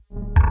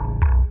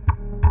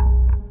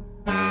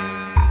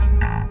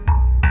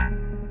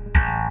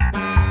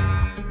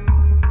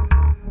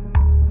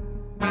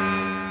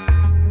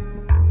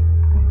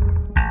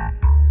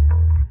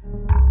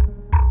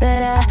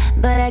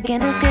I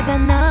can't escape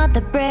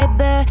another brave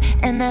bird,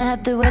 and I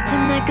have to wait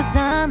tonight 'cause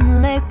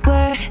I'm late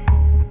work.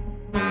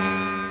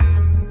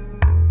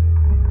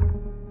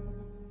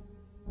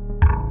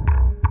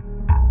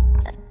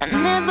 I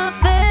never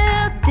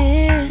felt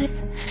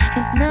this.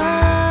 It's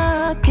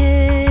not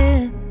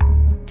good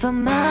for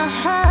my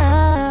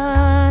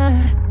heart.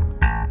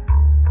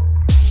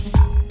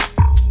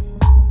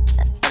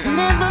 I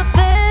never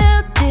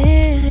felt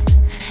this.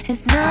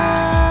 It's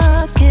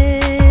not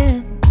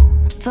good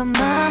for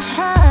my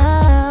heart.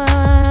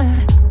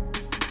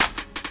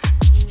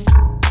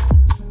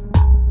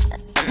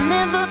 I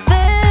never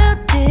felt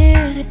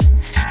this.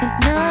 It's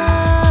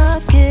not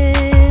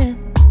good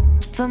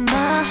for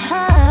my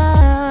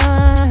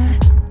heart.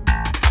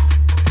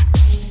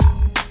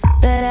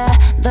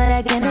 But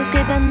I can't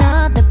escape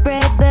another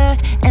brave bird,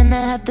 and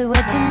I have to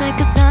wait tonight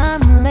 'cause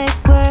I'm late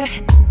work.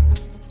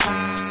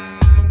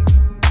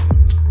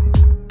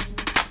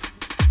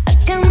 I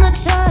got no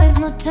choice,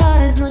 no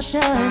choice, no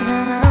choice,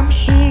 and I'm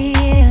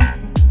here.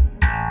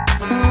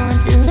 I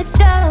want to let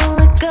go,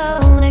 let go,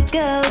 let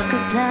go,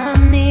 'cause I'm